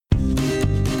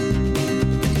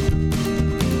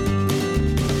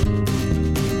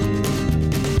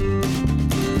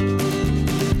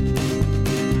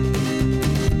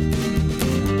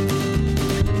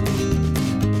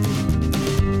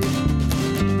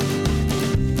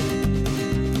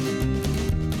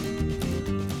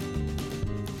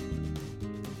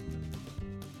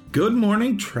Good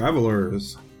morning,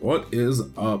 travelers. What is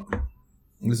up?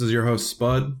 This is your host,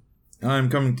 Spud. I'm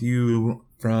coming to you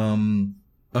from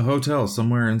a hotel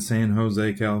somewhere in San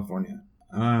Jose, California.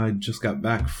 I just got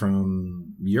back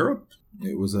from Europe.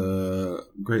 It was a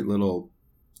great little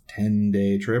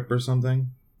 10-day trip or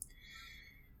something.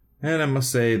 And I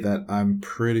must say that I'm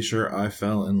pretty sure I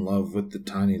fell in love with the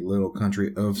tiny little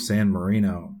country of San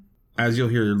Marino. As you'll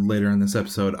hear later in this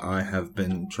episode, I have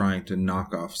been trying to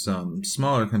knock off some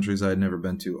smaller countries I had never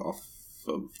been to off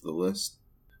of the list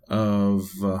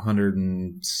of 100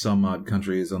 and some odd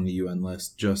countries on the UN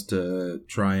list, just to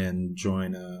try and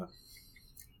join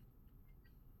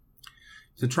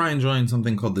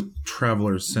something called the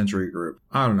Travelers Century Group.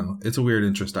 I don't know. It's a weird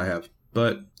interest I have.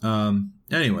 But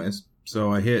anyways,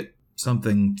 so I hit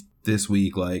something this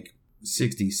week like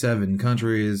 67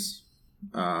 countries.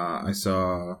 I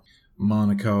saw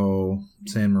Monaco,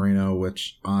 San Marino,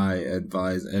 which I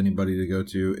advise anybody to go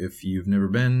to if you've never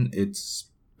been.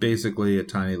 It's basically a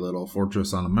tiny little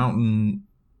fortress on a mountain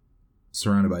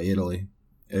surrounded by Italy.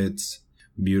 It's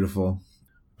beautiful.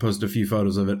 Post a few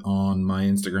photos of it on my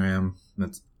Instagram.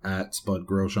 That's at Spud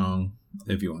Groshong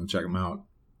if you want to check them out.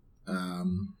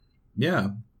 Yeah.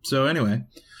 So anyway,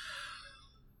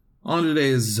 on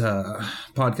today's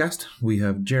podcast, we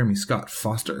have Jeremy Scott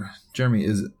Foster. Jeremy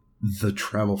is the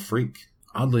travel freak.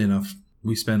 Oddly enough,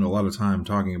 we spend a lot of time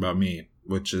talking about me,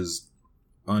 which is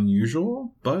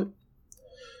unusual, but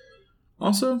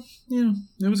also, it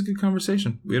was a good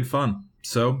conversation. We had fun.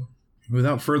 So,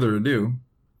 without further ado,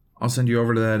 I'll send you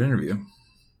over to that interview.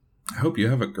 I hope you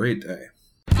have a great day.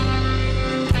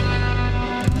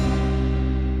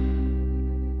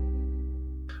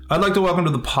 I'd like to welcome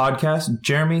to the podcast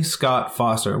Jeremy Scott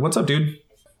Foster. What's up, dude?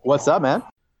 What's up, man?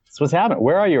 So what's happening?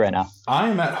 Where are you right now? I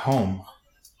am at home.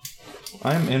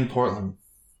 I am in Portland.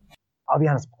 I'll be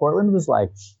honest, Portland was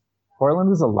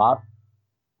a lot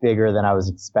bigger than I was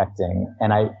expecting.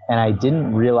 And I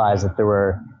didn't realize that there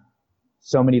were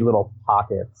so many little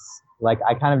pockets. Like,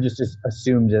 I kind of just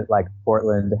assumed that, like,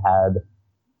 Portland had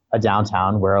a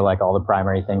downtown where, like, all the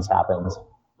primary things happened.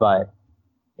 But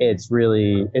it's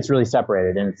really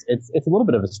separated, and it's a little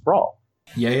bit of a sprawl.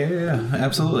 Yeah,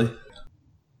 absolutely.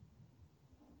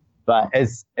 But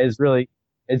it's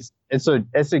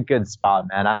a good spot,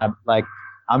 man.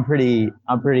 I'm pretty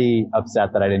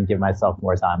upset that I didn't give myself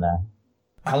more time there.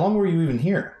 How long were you even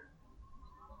here?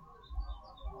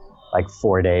 Like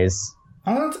 4 days.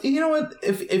 You know what?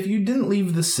 If you didn't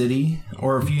leave the city,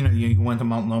 or if you went to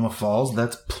Multnomah Falls,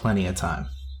 that's plenty of time.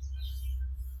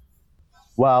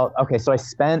 Well, okay, so I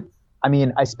spent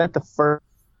the first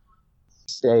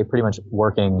day pretty much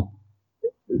working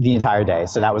the entire day.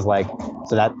 So that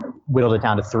whittled it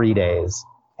down to 3 days.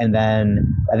 And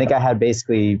then I think I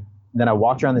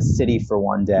walked around the city for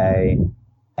one day,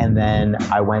 and then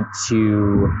I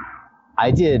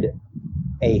did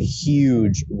a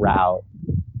huge route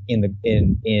in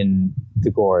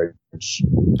the gorge.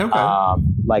 Okay.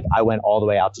 Like, I went all the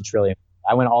way out to Trillium.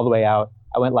 I went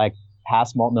like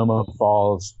past Multnomah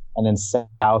Falls and then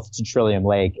south to Trillium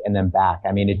Lake and then back.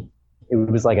 I mean, it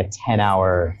was like a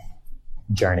 10-hour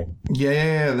journey.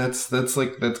 Yeah. That's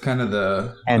kind of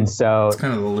the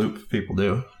loop people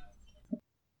do.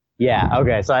 Yeah.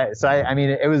 Okay. So I mean,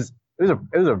 it was a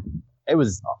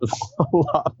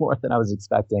lot more than I was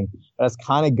expecting. But I was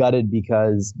kind of gutted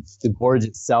because the gorge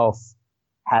itself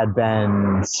had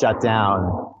been shut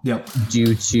down. Yep.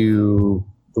 Due to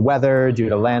the weather, due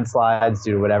to landslides,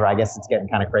 due to whatever. I guess it's getting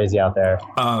kind of crazy out there.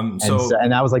 And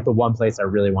that was like the one place I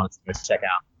really wanted to check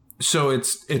out. So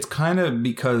it's kind of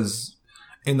because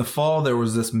in the fall there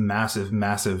was this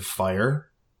massive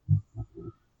fire.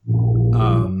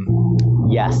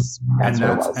 Yes,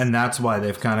 and that's why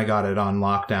they've kind of got it on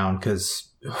lockdown,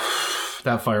 because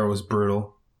that fire was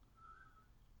brutal.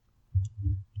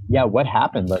 Yeah, what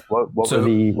happened? Like, what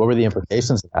were the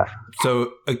implications of that?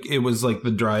 So it was like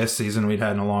the driest season we'd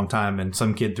had in a long time, and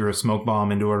some kid threw a smoke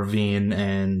bomb into a ravine,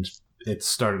 and it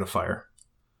started a fire.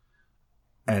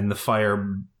 And the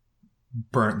fire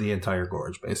burnt the entire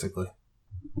gorge, basically.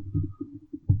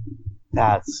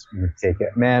 That's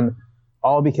ridiculous, man.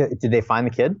 All because did they find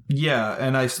the kid? Yeah,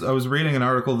 and I was reading an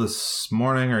article this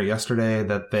morning or yesterday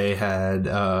that they had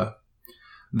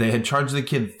charged the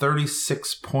kid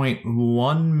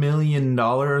 $36.1 million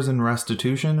in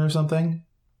restitution or something.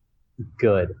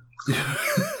 Good.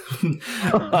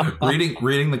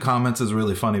 Reading the comments is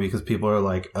really funny because people are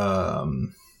like,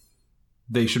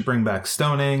 they should bring back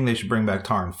stoning, they should bring back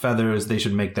tar and feathers, they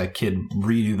should make that kid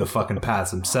redo the fucking paths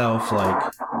himself.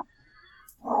 Like,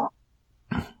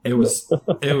 it was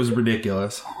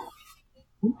ridiculous.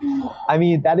 I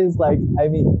mean, that is like,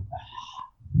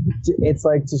 it's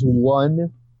like just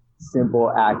one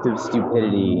simple act of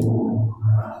stupidity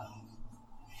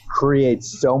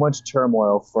creates so much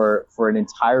turmoil for an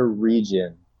entire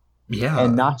region. Yeah.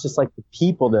 And not just like the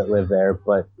people that live there,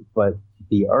 but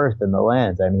the earth and the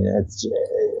land. I mean,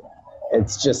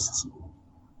 it's just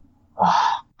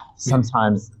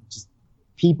sometimes just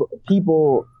people.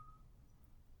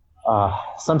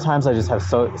 Sometimes I just have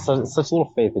such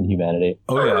little faith in humanity.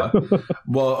 Oh yeah.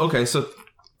 Well, okay. So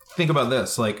think about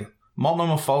this: like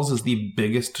Multnomah Falls is the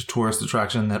biggest tourist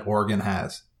attraction that Oregon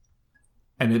has,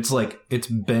 and it's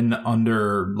been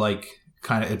under like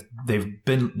kind of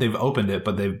they've opened it,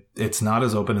 but it's not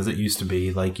as open as it used to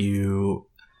be. Like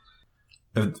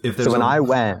if there's when I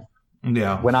went,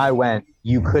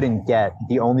 you couldn't get,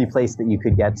 the only place that you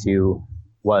could get to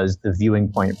was the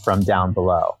viewing point from down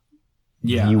below.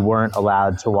 Yeah. You weren't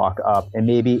allowed to walk up, and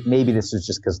maybe this was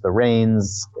just because of the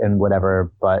rains and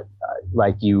whatever, but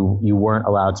like you weren't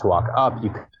allowed to walk up.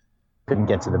 You couldn't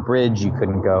get to the bridge. You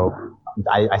couldn't go.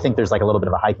 I think there's like a little bit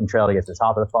of a hiking trail to get to the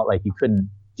top of the fall. Like you couldn't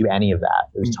do any of that.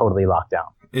 It was totally locked down.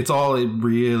 It's all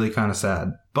really kind of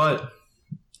sad, but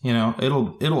you know,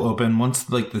 it'll open once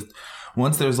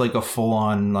there's like a full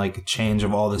on like change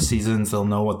of all the seasons. They'll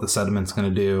know what the sediment's going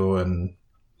to do, and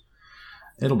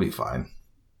it'll be fine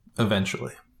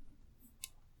eventually.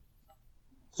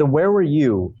 So where were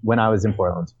you when I was in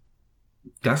Portland?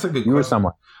 That's a good question. You were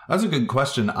somewhere. That's a good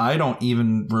question. I don't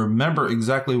even remember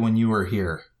exactly when you were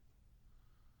here.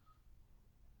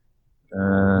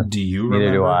 Do you remember?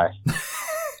 Neither do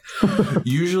I.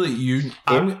 Usually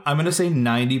I'm going to say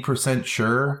 90%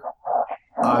 sure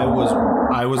I was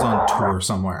on tour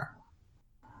somewhere.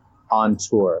 On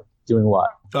tour? Doing what?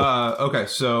 Okay,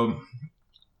 so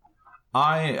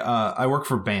I work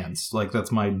for bands. Like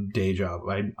that's my day job.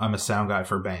 I'm a sound guy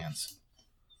for bands.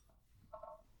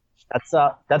 That's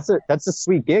a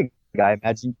sweet gig. I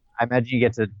imagine you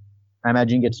get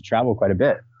to travel quite a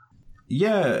bit.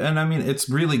 Yeah, and I mean it's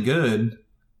really good,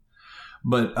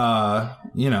 but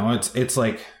you know, it's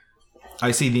like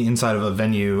I see the inside of a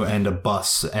venue and a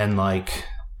bus and like,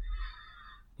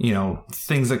 you know,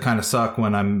 things that kind of suck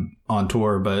when I'm on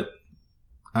tour, but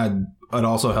it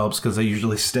also helps because I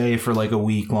usually stay for like a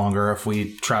week longer if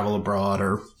we travel abroad,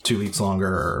 or 2 weeks longer,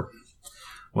 or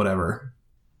whatever.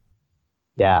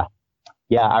 Yeah.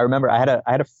 I remember I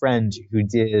had a friend who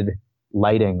did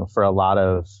lighting for a lot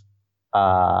of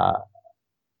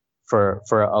for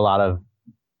a lot of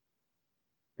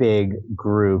big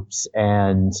groups,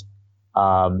 and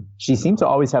she seemed to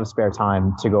always have spare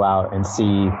time to go out and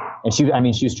see. And she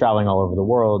was traveling all over the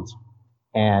world,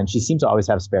 and she seemed to always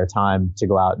have spare time to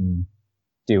go out and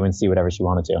do and see whatever she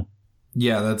wanted to.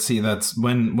 Yeah, that's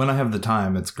when I have the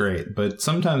time, it's great. But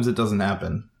sometimes it doesn't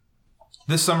happen.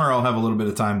 This summer I'll have a little bit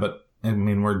of time, but I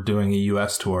mean, we're doing a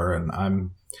US tour, and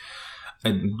I'm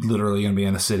literally going to be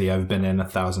in a city I've been in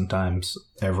 1,000 times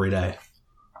every day.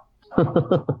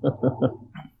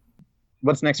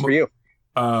 What's next for you?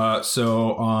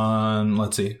 So on,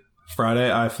 let's see,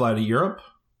 Friday I fly to Europe.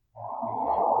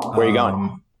 Where are you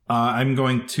going? I'm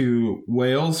going to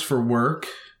Wales for work.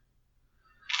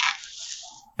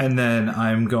 And then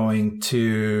I'm going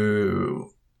to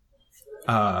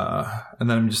and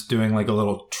then I'm just doing like a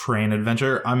little train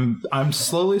adventure. I'm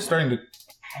slowly starting to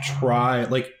try,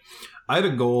 like I had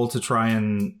a goal to try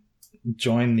and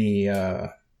join the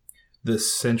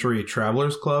Century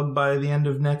Travelers Club by the end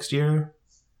of next year.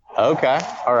 Okay.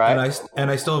 All right.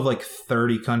 And I still have like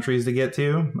 30 countries to get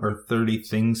to, or 30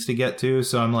 things to get to.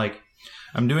 So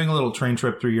I'm doing a little train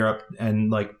trip through Europe and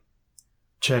like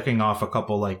checking off a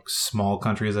couple like small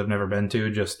countries I've never been to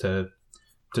just to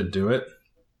do it.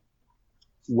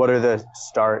 What are the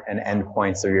start and end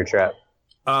points of your trip?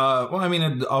 Well, I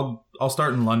mean, I'll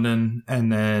start in London,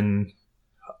 and then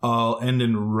I'll end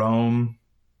in Rome,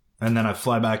 and then I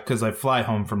fly back because I fly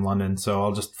home from London, so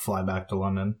I'll just fly back to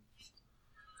London.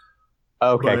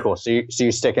 Okay, cool. So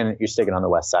you're sticking on the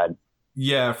west side.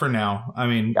 Yeah, for now. I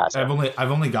mean, gotcha.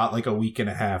 I've only got like a week and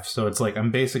a half, so it's like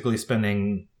I'm basically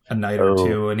spending a night or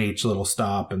two in each little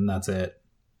stop, and that's it.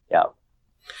 Yeah.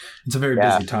 It's a very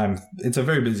busy time. It's a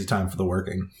very busy time for the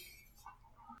working.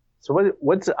 So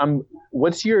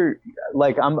what's your,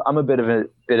 like, I'm a bit of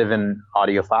an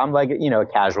audiophile. I'm like, you know, a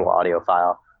casual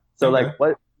audiophile. So okay.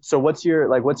 What's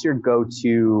your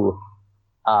go-to,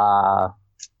 I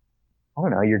don't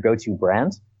know, your go-to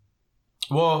brand?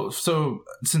 Well, so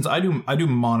since I do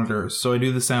monitors, so I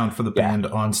do the sound for the band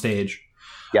on stage.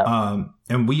 Yeah.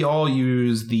 And we all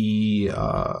use the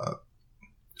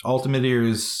Ultimate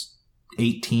Ears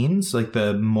 18s, like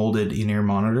the molded in-ear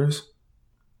monitors.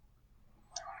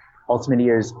 Ultimate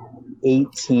Ears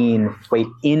 18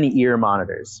 in-ear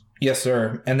monitors. Yes,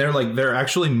 sir. And they're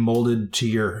actually molded to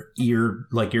your ear,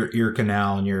 like your ear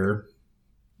canal and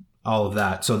all of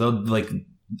that. So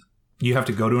you have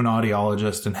to go to an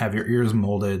audiologist and have your ears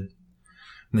molded.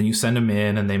 And then you send them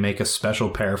in and they make a special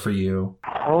pair for you.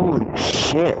 Holy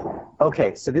shit.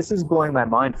 Okay, so this is blowing my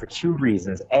mind for two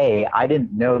reasons. A, I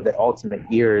didn't know that Ultimate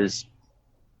Ears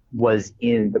was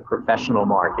in the professional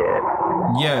market.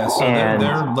 Yeah, so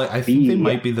they're like, I think they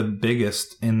might be the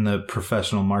biggest in the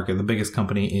professional market, the biggest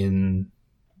company in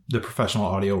the professional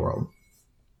audio world.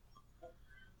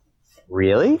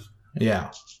 Really?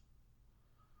 Yeah.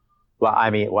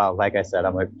 Well, like I said,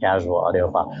 I'm a casual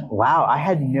audiophile. Wow, I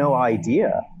had no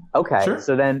idea. Okay, sure.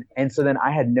 So then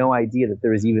I had no idea that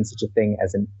there was even such a thing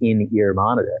as an in-ear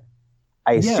monitor.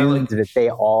 I assumed that they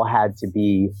all had to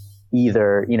be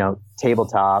either,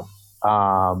 tabletop,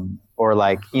 or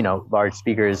large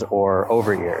speakers or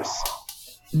over ears.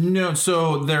 No,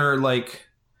 so they're like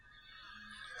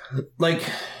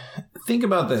think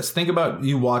about this. Think about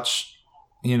you watch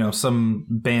some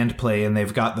band play and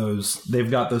they've got those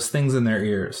things in their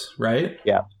ears, right?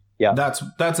 Yeah.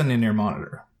 That's an in-ear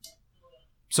monitor.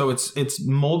 So it's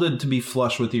molded to be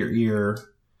flush with your ear.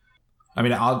 I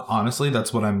mean, honestly,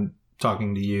 that's what I'm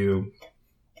talking to you,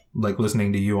 like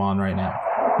listening to you on right now.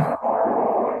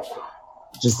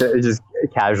 Just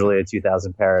casually a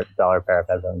 $2,000 pair of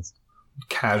headphones.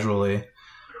 Casually,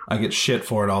 I get shit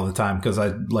for it all the time because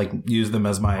I use them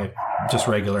as my just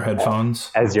regular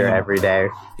headphones as your everyday.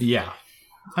 Yeah,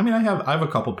 I mean, I have a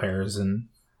couple pairs and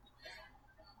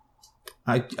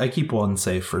I keep one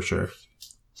safe for sure.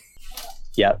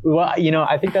 Yeah, well,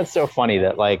 I think that's so funny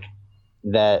that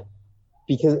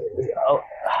because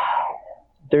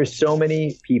there's so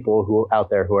many people who out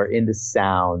there who are into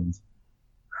sound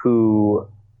who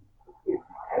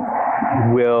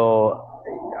will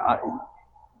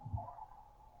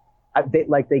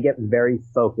they get very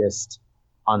focused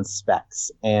on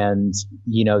specs, and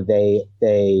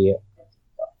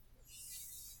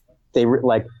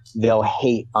they'll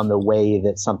hate on the way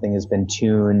that something has been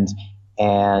tuned,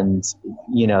 and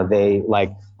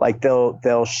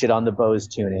they'll shit on the Bose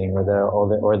tuning, or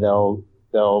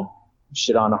they'll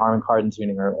shit on Harman Kardon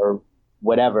tuning or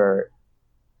whatever.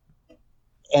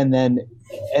 And then,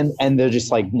 and they're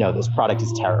just like, no, this product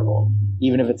is terrible,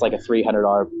 even if it's like a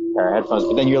 $300 pair of headphones.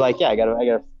 But then you're like, yeah, I got a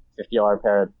 $50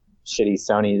 pair of shitty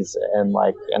Sonys, and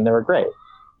they were great,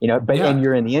 But yeah. And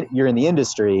you're in the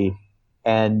industry,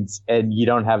 and you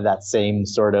don't have that same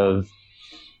sort of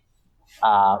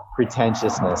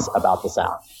pretentiousness about the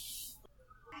sound.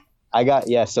 I've got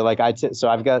two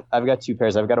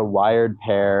pairs. I've got a wired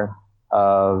pair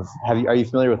of. Are you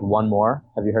familiar with One More?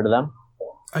 Have you heard of them?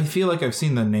 I feel like I've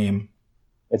seen the name.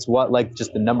 It's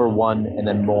just the number one and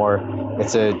then more.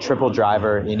 It's a triple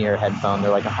driver in-ear headphone.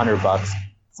 They're like $100.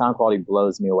 Sound quality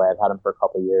blows me away. I've had them for a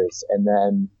couple of years. And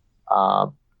then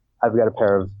I've got a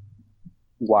pair of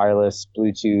wireless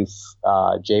Bluetooth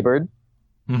Jaybird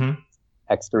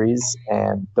X3s,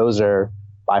 and those are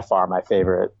by far my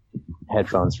favorite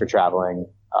headphones for traveling.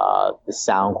 The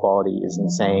sound quality is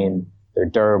insane. They're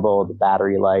durable. The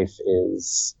battery life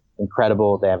is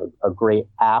incredible. They have a great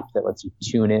app that lets you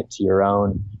tune it to your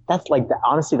own. That's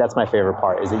honestly, that's my favorite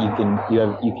part, is that you can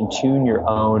tune your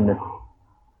own.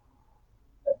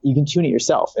 You can tune it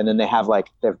yourself, and then they have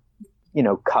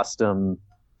custom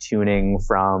tuning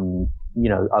from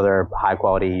other high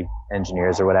quality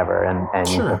engineers or whatever, and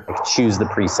sure. You can choose the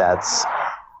presets.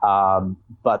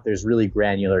 But there's really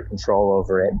granular control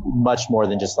over it, much more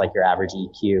than just like your average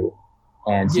EQ.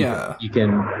 And you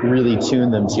can really tune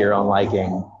them to your own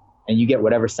liking, and you get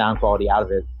whatever sound quality out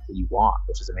of it that you want,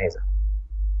 which is amazing.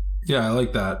 Yeah, I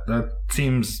like that. That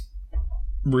seems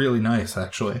really nice,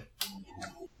 actually.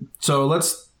 So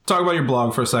let's talk about your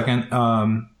blog for a second.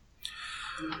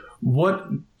 What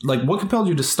compelled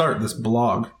you to start this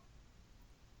blog?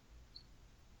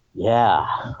 Yeah,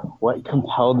 what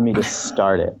compelled me to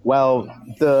start it? Well,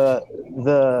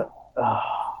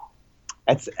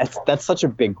 that's such a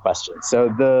big question. So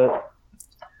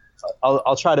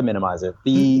I'll try to minimize it.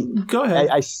 Go ahead.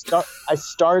 I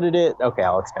started it. Okay,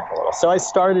 I'll expand a little. So I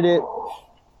started it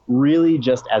really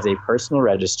just as a personal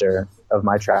register of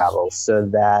my travels,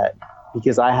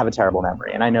 because I have a terrible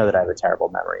memory, and I know that I have a terrible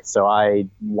memory. So I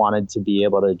wanted to be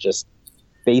able to just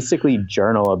basically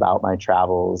journal about my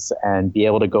travels and be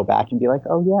able to go back and be like,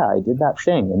 oh yeah, I did that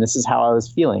thing, and this is how I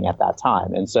was feeling at that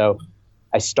time. And so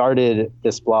I started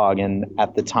this blog, and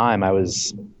at the time I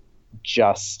was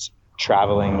just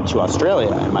traveling to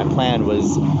Australia, and my plan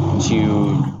was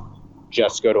to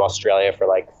just go to Australia for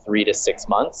like 3 to 6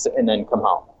 months and then come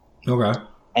home. Okay.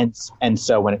 And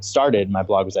so when it started, my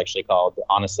blog was actually called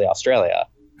Honestly Australia,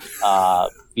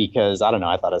 because I don't know,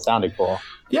 I thought it sounded cool.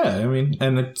 Yeah, I mean,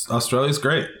 and Australia's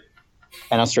great.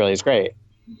 And Australia's great.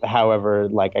 However,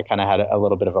 like I kind of had a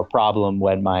little bit of a problem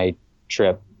when my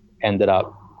trip ended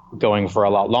up going for a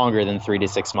lot longer than 3 to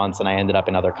 6 months, and I ended up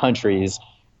in other countries.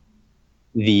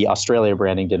 The Australia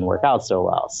branding didn't work out so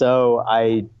well, so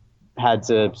I had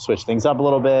to switch things up a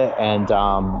little bit, and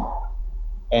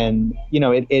you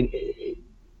know,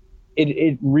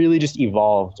 it really just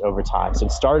evolved over time. So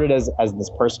it started as this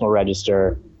personal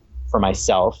register for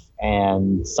myself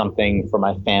and something for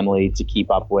my family to keep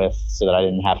up with, so that I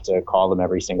didn't have to call them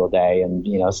every single day, and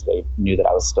you know, so they knew that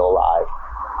I was still alive.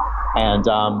 And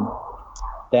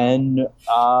then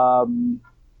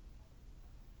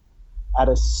at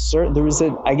a certain, there was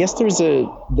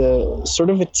the sort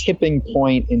of a tipping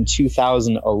point in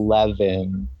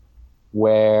 2011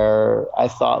 where I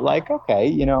thought, like, okay,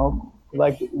 you know,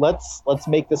 like let's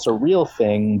make this a real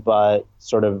thing, but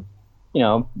sort of, you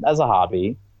know, as a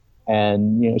hobby,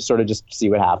 and, you know, sort of just see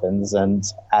what happens. And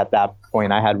at that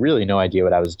point, I had really no idea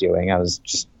what I was doing. I was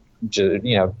just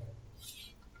you know,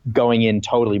 going in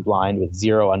totally blind with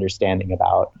zero understanding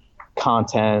about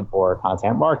content or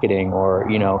content marketing or,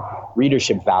 you know,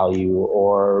 readership value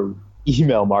or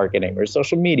email marketing or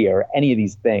social media or any of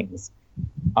these things.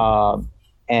 So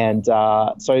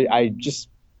I just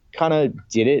kind of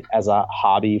did it as a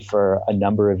hobby for a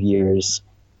number of years,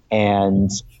 and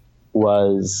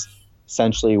was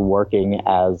essentially working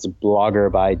as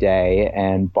blogger by day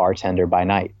and bartender by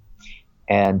night.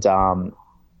 And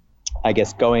I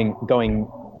guess going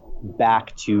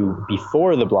back to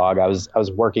before the blog, I was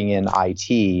working in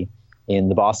IT in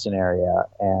the Boston area,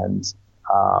 and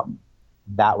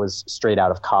that was straight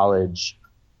out of college.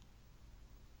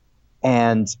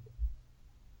 And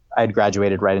I had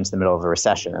graduated right into the middle of a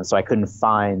recession, and so I couldn't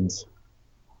find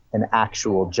an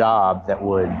actual job that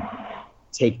would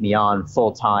take me on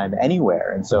full time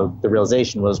anywhere. And so the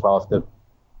realization was, well, if the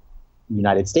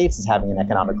United States is having an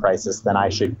economic crisis, then I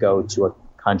should go to a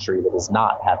country that is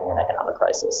not having an economic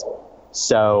crisis.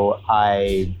 So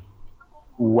I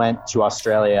went to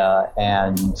Australia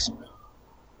and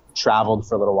traveled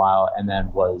for a little while, and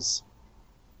then was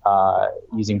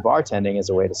using bartending as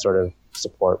a way to sort of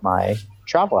support my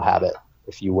travel habit,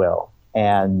 if you will.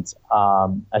 And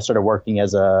I started working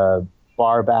as a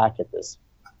bar back at this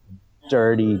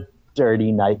dirty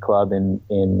nightclub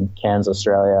in Cairns,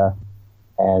 Australia.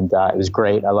 And it was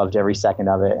great. I loved every second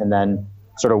of it. And then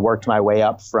sort of worked my way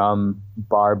up from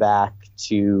bar back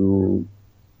to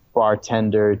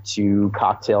bartender to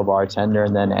cocktail bartender,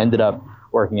 and then ended up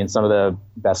working in some of the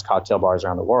best cocktail bars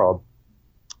around the world.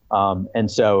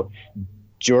 And so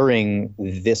during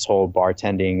this whole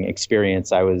bartending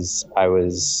experience, I was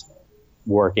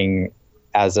working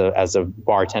as a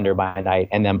bartender by night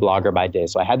and then blogger by day.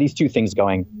 So I had these two things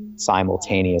going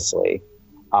simultaneously.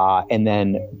 And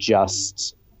then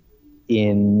just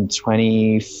in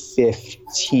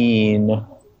 2015,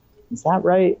 is that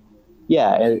right?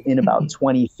 Yeah, in about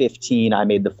 2015, I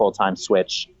made the full-time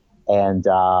switch, and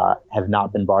have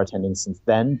not been bartending since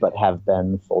then, but have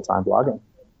been full-time blogging.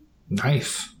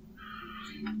 Nice.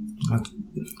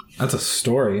 That's a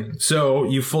story. So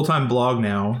you full-time blog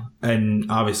now, and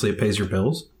obviously it pays your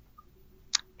bills?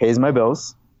 Pays my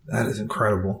bills. That is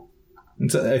incredible.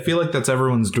 I feel like that's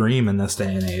everyone's dream in this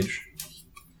day and age.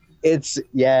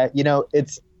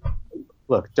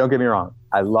 Look, don't get me wrong.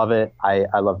 I love it. I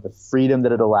love the freedom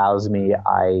that it allows me.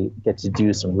 I get to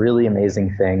do some really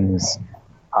amazing things.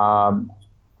 But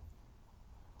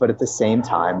at the same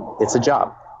time, it's a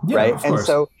job, right? And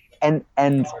so, and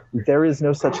there is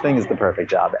no such thing as the perfect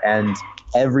job, and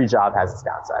every job has its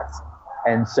downsides.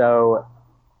 And so,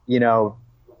 you know,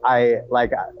 I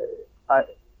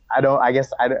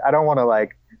don't want to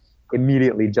like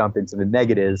immediately jump into the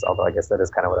negatives, although I guess that is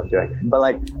kind of what I'm doing. But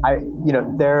like,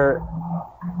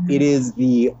 it is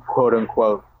the quote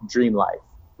unquote dream life,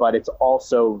 but it's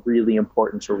also really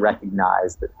important to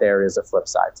recognize that there is a flip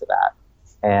side to that,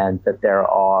 and that there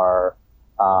are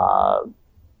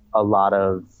a lot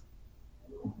of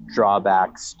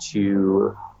drawbacks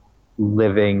to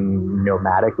living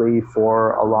nomadically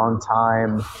for a long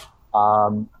time.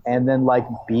 And then like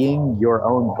being your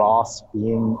own boss,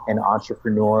 being an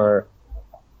entrepreneur,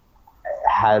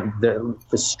 had the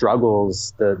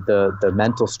struggles, the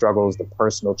mental struggles, the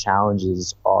personal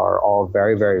challenges are all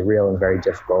very, very real and very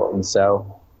difficult. And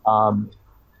so, I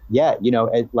get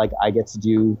to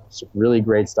do some really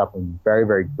great stuff. I'm very,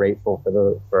 very grateful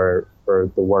for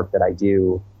the work that I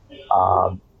do.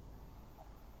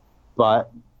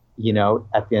 But, you know,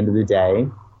 at the end of the day,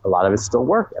 a lot of it's still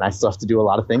work, and I still have to do a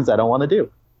lot of things I don't want to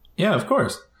do. Yeah, of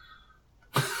course.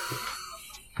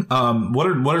 What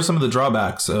are some of the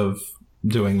drawbacks of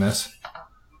doing this?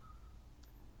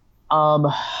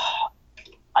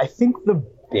 I think the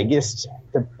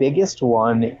biggest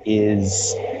one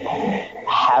is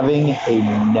having a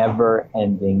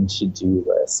never-ending to-do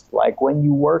list. Like when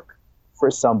you work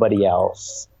for somebody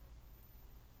else,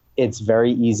 it's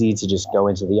very easy to just go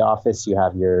into the office. You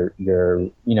have your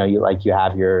you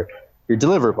have your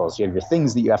deliverables. You have your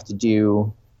things that you have to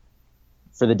do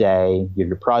for the day. You have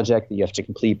your project that you have to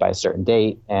complete by a certain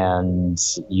date, and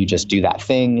you just do that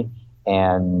thing,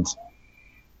 and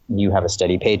you have a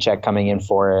steady paycheck coming in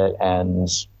for it. And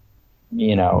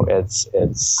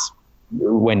it's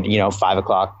when 5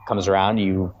 o'clock comes around,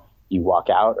 you walk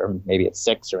out, or maybe it's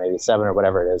 6 or maybe it's 7 or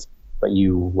whatever it is, but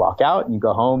you walk out and you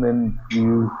go home and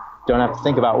you don't have to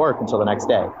think about work until the next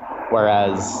day.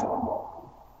 Whereas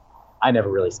I never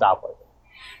really stop working,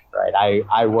 right?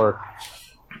 I work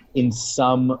in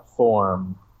some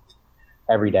form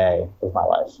every day of my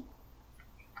life.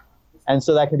 And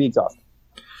so that can be exhausting.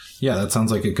 Yeah, that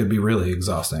sounds like it could be really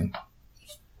exhausting.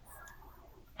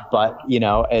 But,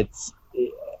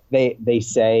 they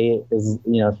say is,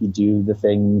 if you do the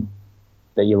thing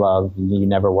that you love, you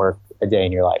never work a day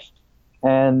in your life.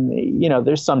 And,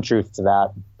 there's some truth to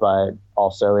that, but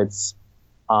also it's,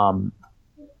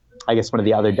 I guess one of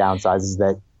the other downsides is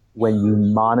that when you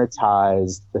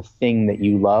monetize the thing that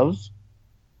you love,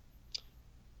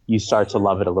 you start to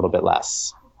love it a little bit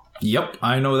less. Yep,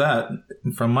 I know that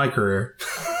from my career.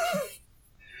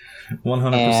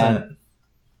 100%.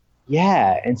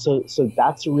 Yeah, and so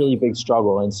that's a really big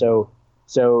struggle. And so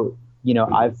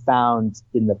I've found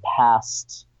in the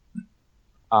past,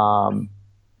 in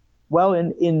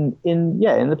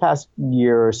the past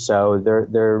year or so,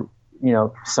 there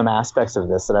some aspects of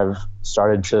this that I've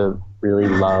started to really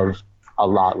love a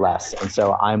lot less. And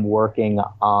so I'm working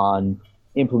on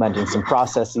implementing some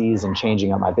processes and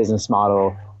changing up my business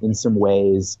model in some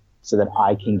ways so that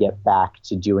I can get back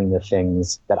to doing the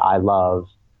things that I love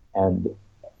and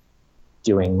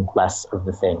doing less of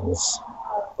the things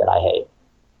that I hate.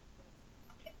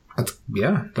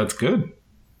 That's good.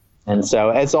 And so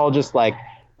it's all just like,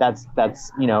 that's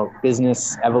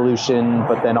business evolution,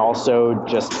 but then also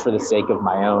just for the sake of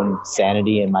my own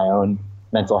sanity and my own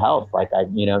mental health, like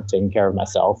taking care of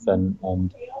myself and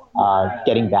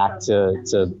getting back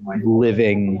to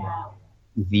living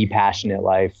the passionate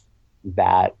life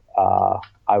that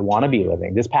I want to be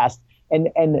living. This past, and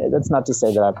that's not to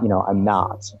say that I'm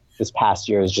not. This past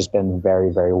year has just been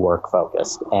very, very work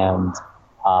focused, and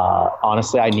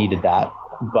honestly, I needed that.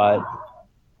 But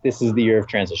this is the year of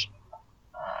transition.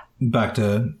 Back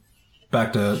to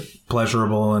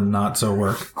pleasurable and not so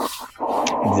work.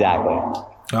 Exactly.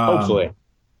 Hopefully.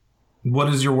 What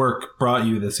has your work brought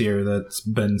you this year that's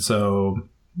been so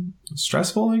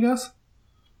stressful, I guess?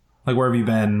 Like, where have you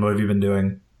been? What have you been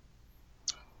doing?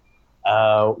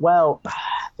 Well,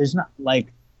 there's not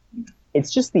like,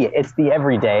 it's the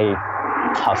everyday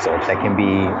hustle that can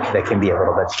be a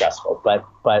little bit stressful. But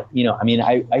I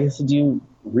used to do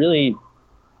really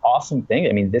awesome things.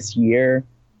 I mean, this year,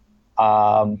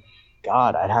 I'd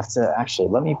have to actually,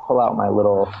 let me pull out my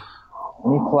little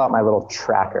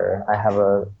tracker.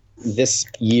 This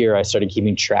year I started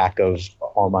keeping track of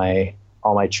all my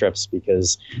trips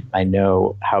because I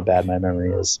know how bad my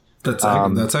memory is.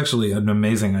 That's actually an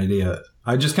amazing idea.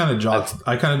 I kind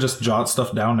of just jot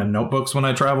stuff down in notebooks when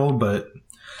I travel, but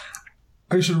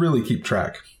I should really keep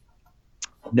track.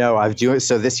 No,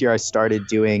 so this year I started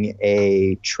doing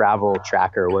a travel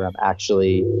tracker where I'm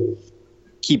actually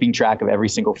keeping track of every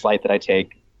single flight that I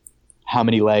take, how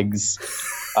many legs,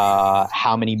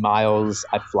 how many miles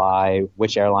I fly,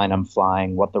 which airline I'm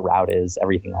flying, what the route is,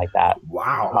 everything like that.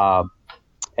 Wow.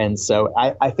 And so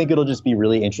I think it'll just be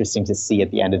really interesting to see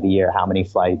at the end of the year how many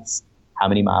flights, how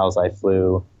many miles I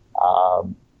flew.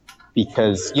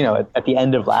 Because, at the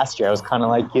end of last year, I was kind of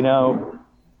like,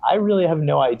 I really have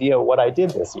no idea what I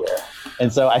did this year.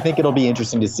 And so I think it'll be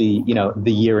interesting to see,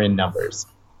 the year-end numbers.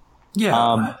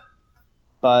 Yeah.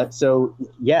 But so,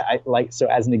 yeah, so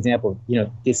as an example,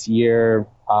 this year,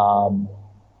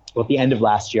 at the end of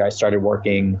last year, I started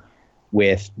working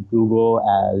with Google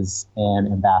as an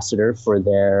ambassador for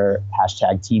their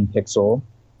hashtag Team Pixel.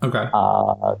 Okay.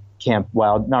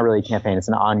 Not really a campaign. It's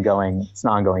an ongoing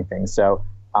thing. So,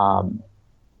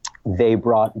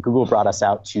 Google brought us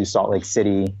out to Salt Lake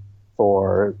City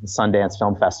for the Sundance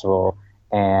Film Festival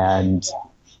and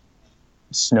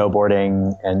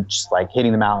snowboarding and just like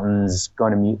hitting the mountains,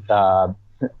 going to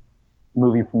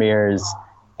movie premieres,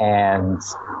 and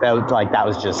that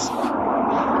was just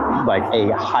like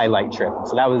a highlight trip.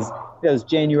 So that was it was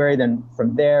January. Then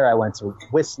from there, I went to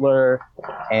Whistler,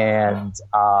 and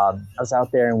I was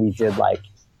out there, and we did like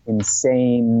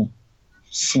insane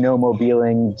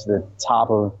snowmobiling to the top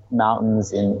of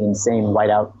mountains in insane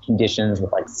whiteout conditions with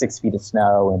like 6 feet of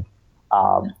snow,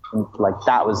 and like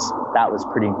that was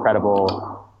pretty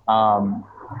incredible.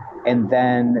 And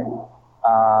then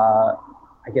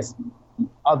I guess the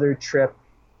other trip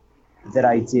that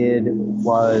I did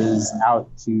was out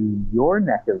to your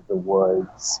neck of the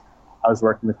woods. I was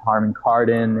working with Harman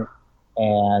Kardon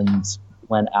and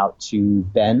went out to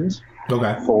Bend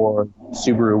for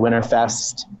Subaru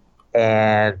Winterfest.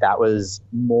 And that was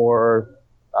more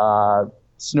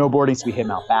snowboarding. So we hit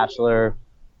Mount Bachelor,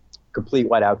 complete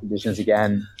whiteout conditions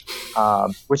again,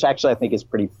 which actually I think is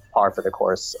pretty par for the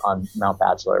course on Mount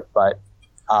Bachelor. But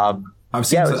I've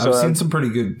seen some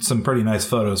pretty nice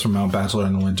photos from Mount Bachelor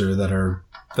in the winter that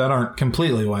aren't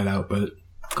completely whiteout, but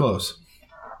close.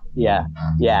 Yeah.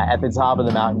 At the top of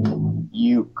the mountain,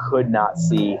 you could not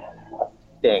see a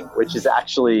thing, which is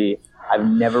actually I've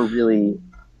been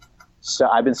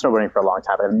snowboarding for a long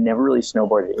time, but I've never really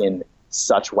snowboarded in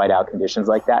such whiteout conditions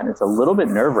like that, and it's a little bit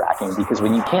nerve-wracking because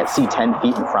when you can't see 10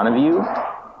 feet in front of you,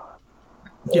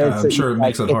 I'm sure it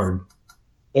makes it hard.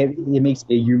 It makes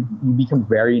you become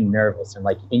very nervous, and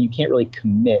you can't really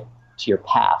commit to your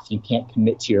path. You can't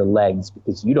commit to your legs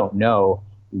because you don't know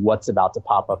what's about to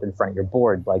pop up in front of your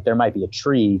board. Like there might be a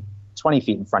tree 20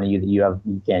 feet in front of you that you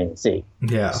can't even see.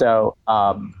 Yeah. So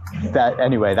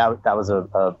that was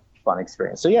a fun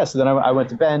experience. So then I went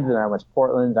to Bend, and I went to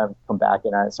Portland. I've come back,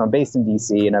 so I'm based in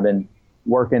DC, and I've been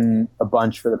working a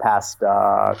bunch for the past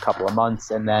couple of months,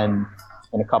 and then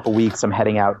in a couple weeks I'm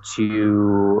heading out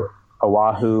to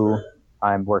Oahu.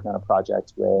 I'm working on a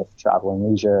project with Travel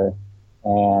and Leisure,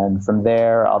 and from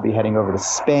there I'll be heading over to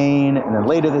Spain, and then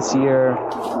later this year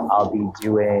I'll be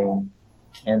doing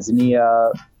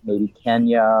Tanzania, maybe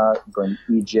Kenya, going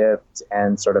to Egypt,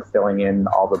 and sort of filling in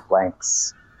all the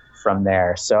blanks from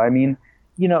there. So I mean,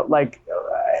 I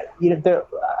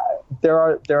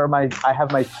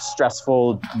have my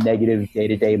stressful, negative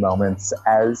day-to-day moments,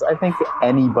 as I think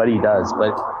anybody does,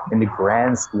 but in the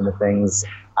grand scheme of things,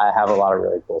 I have a lot of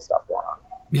really cool stuff going on.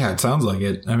 Yeah, it sounds like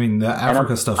it. I mean, the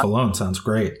Africa stuff alone sounds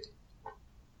great.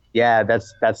 Yeah,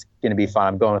 that's going to be fun.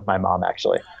 I'm going with my mom,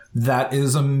 actually. That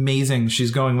is amazing.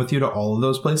 She's going with you to all of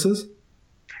those places?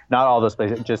 Not all those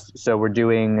places. Just so we're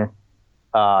doing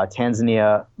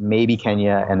Tanzania, maybe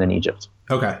Kenya, and then Egypt.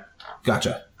 Okay,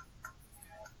 gotcha.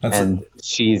 And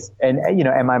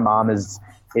my mom is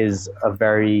a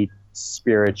very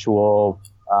spiritual,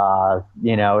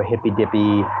 hippy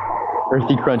dippy,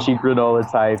 earthy crunchy granola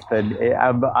type, and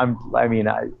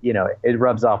it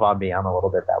rubs off on me. I'm a little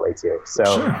bit that way too. So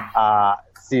sure.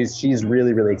 She's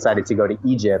really, really excited to go to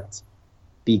Egypt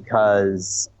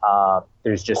because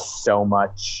there's just so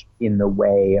much in the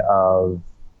way of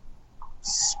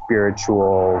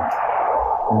spiritual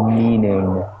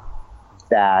meaning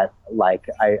that I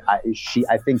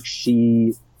think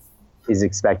she is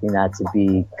expecting that to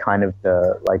be kind of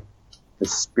the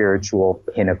spiritual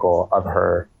pinnacle of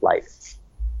her life.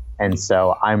 And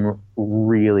so I'm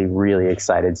really, really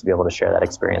excited to be able to share that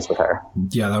experience with her.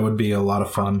 Yeah, that would be a lot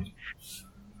of fun.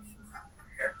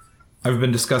 I've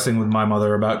been discussing with my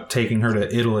mother about taking her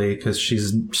to Italy because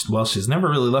she's never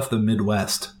really left the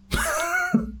Midwest.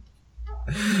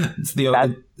 It's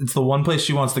the one place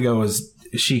she wants to go. Is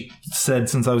she said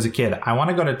since I was a kid, I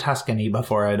want to go to Tuscany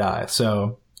before I die.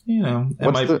 So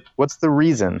what's the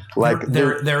reason?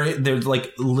 There's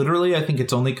like literally, I think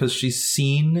it's only because she's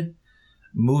seen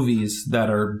movies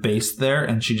that are based there,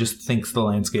 and she just thinks the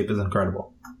landscape is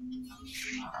incredible.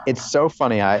 It's so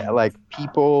funny.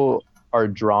 People are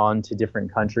drawn to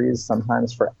different countries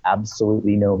sometimes for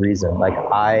absolutely no reason. Like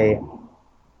I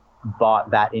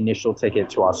bought that initial ticket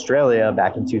to Australia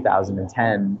back in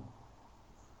 2010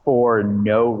 for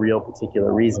no real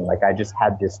particular reason. Like I just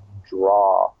had this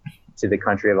draw to the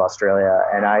country of Australia,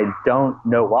 and I don't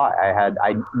know why.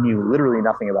 I knew literally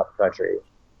nothing about the country.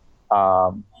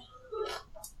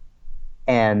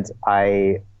 And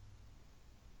I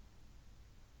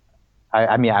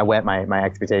went, my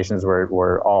expectations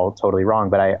were all totally wrong,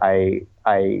 but I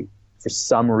for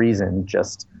some reason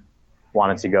just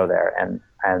wanted to go there, and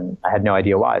I had no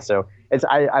idea why. So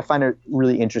I find it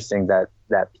really interesting that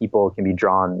people can be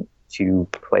drawn to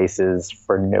places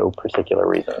for no particular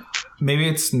reason. Maybe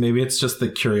it's just the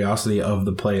curiosity of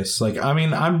the place. Like, I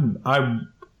mean, I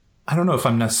don't know if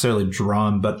I'm necessarily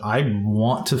drawn, but I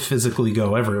want to physically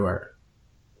go everywhere.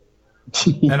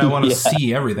 And I want to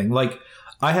see everything. Like,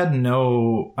 I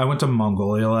went to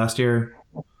Mongolia last year,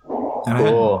 And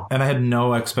Cool. I had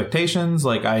no expectations.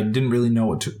 Like, I didn't really know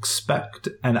what to expect,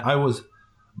 and I was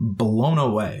blown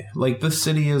away. Like, the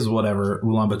city is whatever.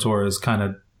 Ulaanbaatar is kind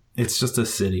of, it's just a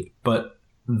city, but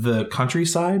the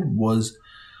countryside was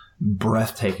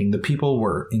breathtaking. The people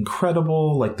were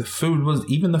incredible. Like, the food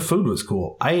was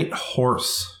cool. I ate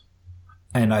horse,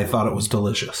 and I thought it was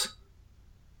delicious,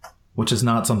 which is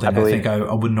not something I think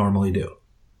I would normally do.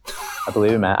 I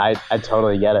believe it, man. I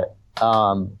totally get it.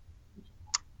 I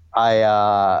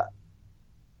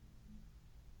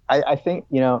think,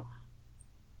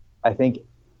 I think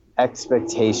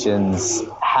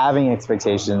having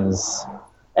expectations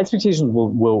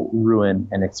will ruin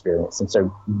an experience. And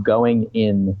so going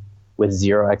in with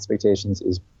zero expectations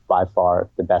is by far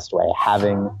the best way.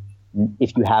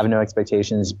 If you have no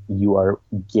expectations, you are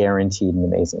guaranteed an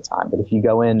amazing time. But if you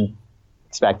go in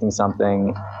expecting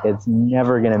something, it's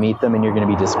never going to meet them and you're going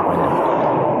to be disappointed.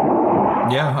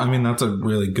 Yeah, I mean, that's a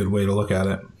really good way to look at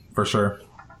it, for sure.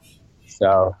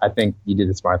 So I think you did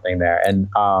the smart thing there. And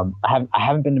I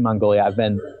haven't been to Mongolia. I've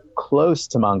been close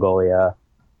to Mongolia,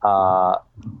 but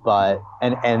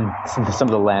some of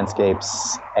the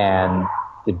landscapes and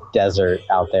the desert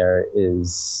out there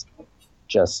is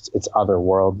just, it's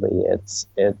otherworldly.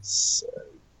 It's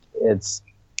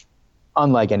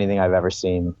unlike anything I've ever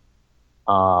seen.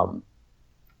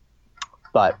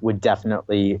 But would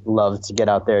definitely love to get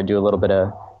out there and do a little bit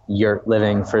of yurt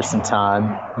living for some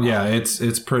time. Yeah,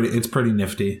 it's pretty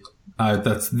nifty.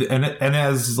 As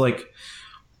like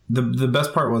the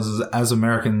best part was, as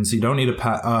Americans, you don't need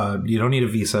a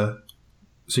visa,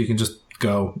 so you can just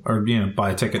go, or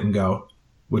buy a ticket and go,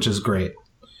 which is great.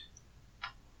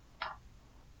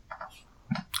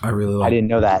 I really like. I didn't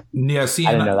know that. Yeah, see,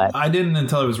 I didn't know that. I didn't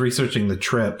until I was researching the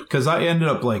trip, because I ended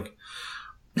up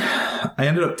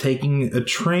taking a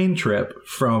train trip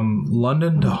from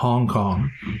London to Hong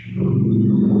Kong.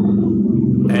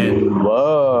 And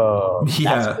whoa,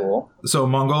 yeah, that's cool. So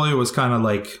Mongolia was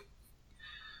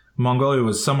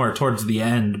somewhere towards the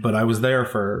end, but I was there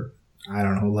for, I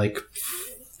don't know, like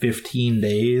 15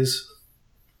 days.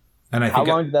 And I think how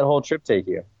long did that whole trip take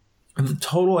you? The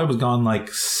total, I was gone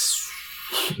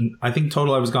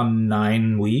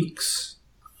 9 weeks.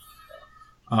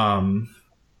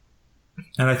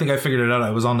 And I think I figured it out.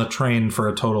 I was on the train for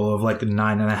a total of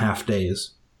 9.5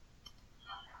 days.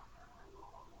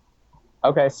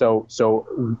 Okay, so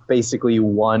basically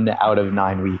 1 out of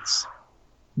 9 weeks.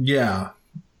 Yeah.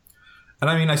 And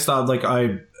I mean, I stopped,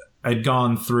 I'd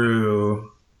gone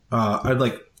through,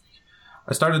 I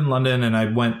started in London and I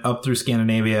went up through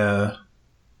Scandinavia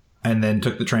and then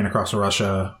took the train across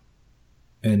Russia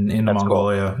and into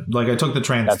Mongolia. Cool. I took the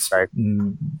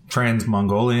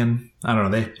Trans-Mongolian. I don't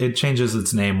know. It changes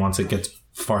its name once it gets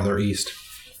farther east.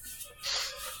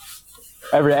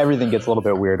 Everything gets a little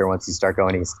bit weirder once you start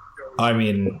going east. I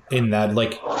mean, in that,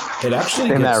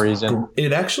 that region,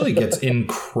 it actually gets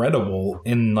incredible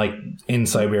in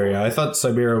Siberia. I thought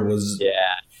Siberia was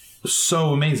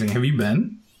so amazing. Have you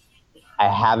been? I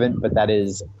haven't, but that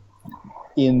is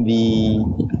in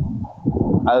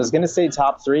I was going to say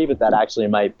top 3, but that actually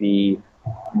might be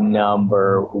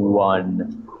number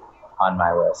 1 on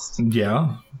my list.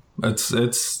 Yeah,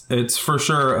 it's for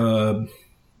sure.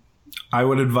 I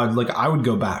would advise, I would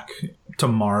go back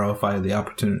tomorrow if I had the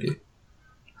opportunity.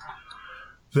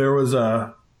 There was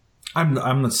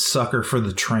I'm a sucker for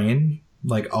the train,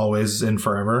 always and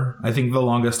forever. I think the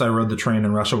longest I rode the train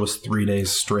in Russia was 3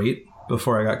 days straight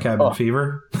before I got cabin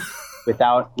fever.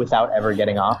 without ever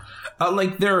getting off.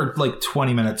 There are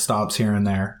 20-minute stops here and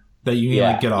there that you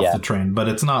can get off the train, but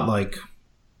it's not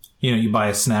you buy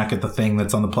a snack at the thing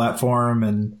that's on the platform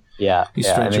and you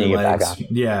stretch your legs.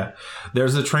 Yeah,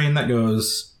 there's a train that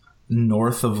goes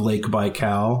north of Lake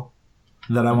Baikal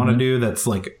that I want to do. That's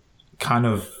kind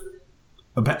of,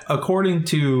 according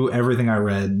to everything I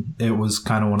read, it was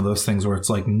kind of one of those things where it's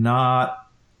not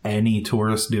any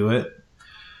tourists do it,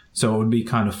 so it would be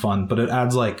kind of fun. But it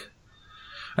adds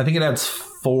I think it adds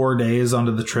 4 days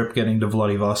onto the trip getting to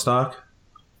Vladivostok,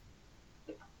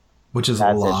 which is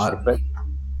a lot. But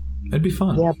it'd be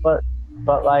fun. Yeah, but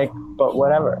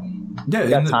whatever. Yeah, you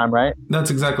got time, right? That's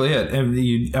exactly it.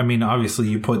 And obviously,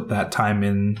 you put that time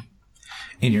in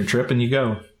your trip, and you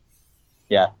go.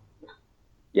 Yeah.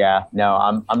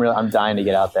 No, I'm dying to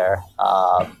get out there.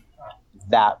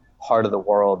 That part of the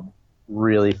world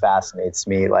really fascinates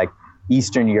me,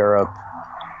 Eastern Europe.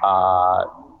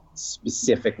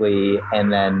 Specifically,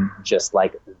 and then just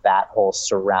that whole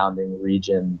surrounding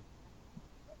region.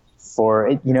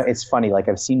 It's funny,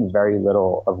 I've seen very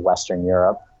little of Western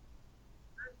Europe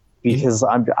because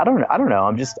I don't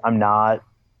know, I'm not,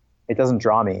 it doesn't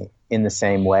draw me in the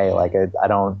same way. I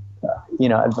don't, you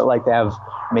know, like they have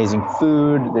amazing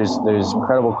food. There's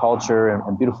incredible culture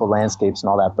and beautiful landscapes and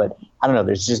all that. But I don't know.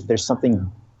 There's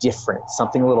something different,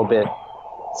 something a little bit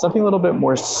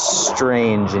more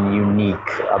strange and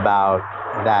unique about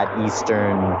that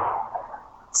eastern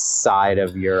side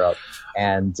of Europe,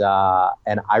 and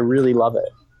I really love it.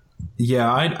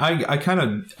 Yeah, I kind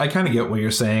of get what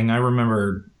you're saying. I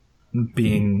remember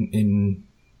being in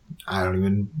I don't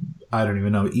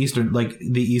even know, Eastern, like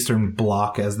the Eastern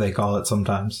Bloc as they call it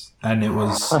sometimes, and it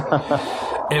was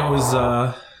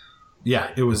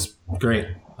great.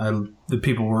 The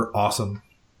people were awesome.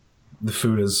 The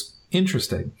food is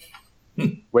interesting.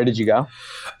 Where did you go?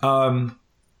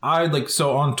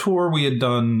 So on tour I'd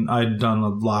done a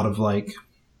lot of like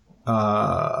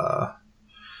the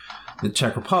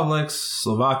Czech Republic,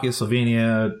 Slovakia,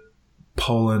 Slovenia,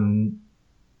 Poland,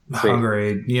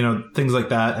 Hungary, you know, things like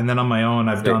that. And then on my own,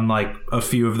 I've done like a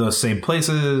few of those same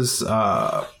places,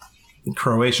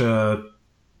 Croatia,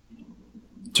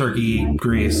 Turkey,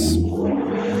 Greece.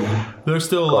 There's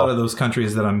still a lot of those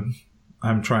countries that I'm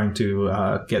trying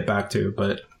to get back to,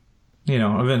 but you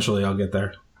know, eventually I'll get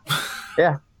there.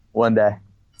 Yeah, one day.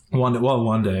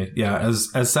 One day. Yeah,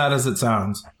 as sad as it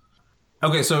sounds.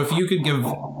 Okay, so if you could give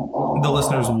the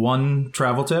listeners one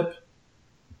travel tip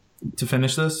to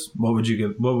finish this, what would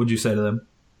you say to them?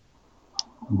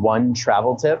 One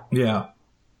travel tip? Yeah.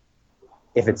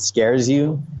 If it scares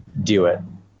you, do it.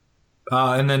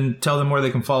 And then tell them where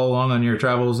they can follow along on your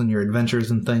travels and your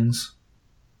adventures and things.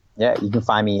 Yeah, you can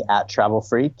find me at Travel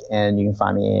Freak, and you can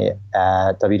find me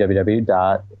at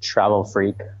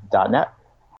www.travelfreak.net.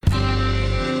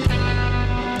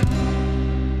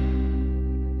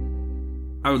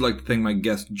 I would like to thank my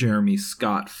guest, Jeremy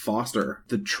Scott Foster,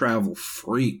 the Travel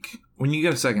Freak. When you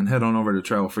get a second, head on over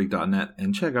to travelfreak.net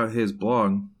and check out his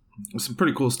blog. There's some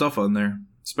pretty cool stuff on there,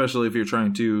 especially if you're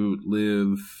trying to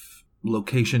live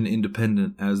location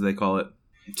independent, as they call it.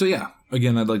 So yeah,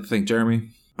 again, I'd like to thank Jeremy.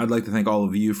 I'd like to thank all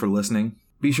of you for listening.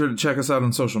 Be sure to check us out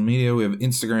on social media. We have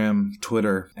Instagram,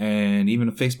 Twitter, and even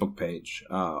a Facebook page.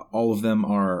 All of them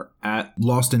are at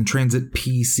Lost in Transit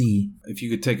PC. If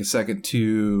you could take a second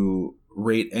to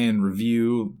rate and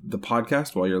review the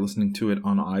podcast while you're listening to it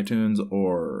on iTunes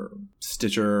or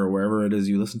Stitcher or wherever it is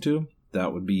you listen to,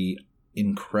 that would be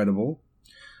incredible.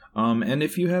 And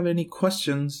if you have any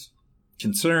questions,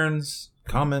 concerns,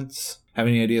 comments, have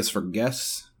any ideas for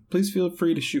guests, please feel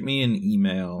free to shoot me an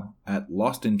email at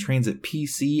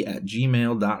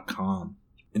lostintransitpc@gmail.com.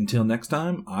 Until next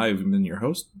time, I've been your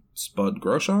host, Spud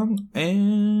Groshong,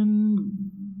 and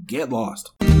get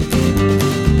lost.